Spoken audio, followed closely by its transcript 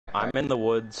I'm in the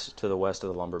woods to the west of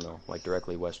the lumber mill, like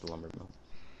directly west of the lumber mill.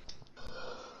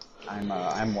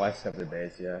 I'm west of the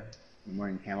base, yeah. I'm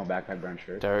wearing camelback high brown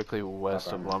shirt. Directly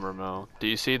west of lumber mill. Do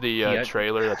you see the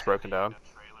trailer that's broken down?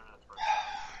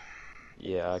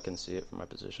 Yeah, I can see it from my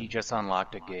position. He just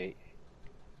unlocked a gate.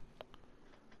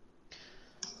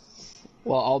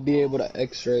 Well, I'll be able to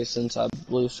X-ray since I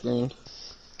blue screened.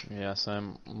 Yeah,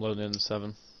 Sam, I'm loading in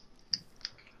 7.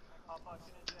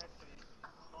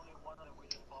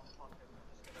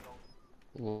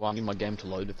 Well, I need my game to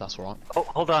load if that's alright. Oh,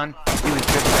 hold on. He was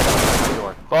just right outside my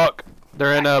door. Fuck!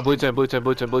 They're in blue tin, blue tin,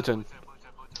 blue tin, blue tin.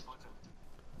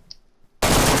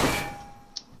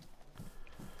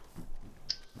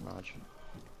 Roger.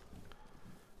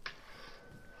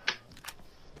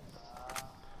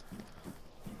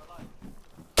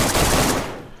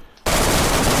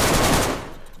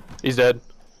 He's dead.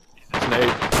 It's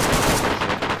Nate.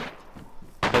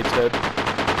 Nate's dead.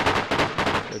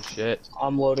 Good shit.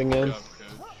 I'm loading in.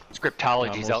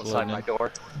 Scriptology's Yeah, outside my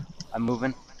door. I'm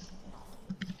moving.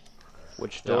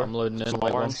 Which Yeah, door? I'm loading in.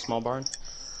 Small barn? Small barn?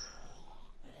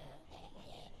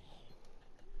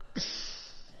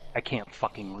 I can't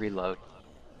fucking reload.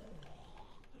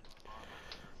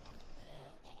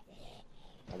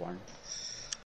 Hold on.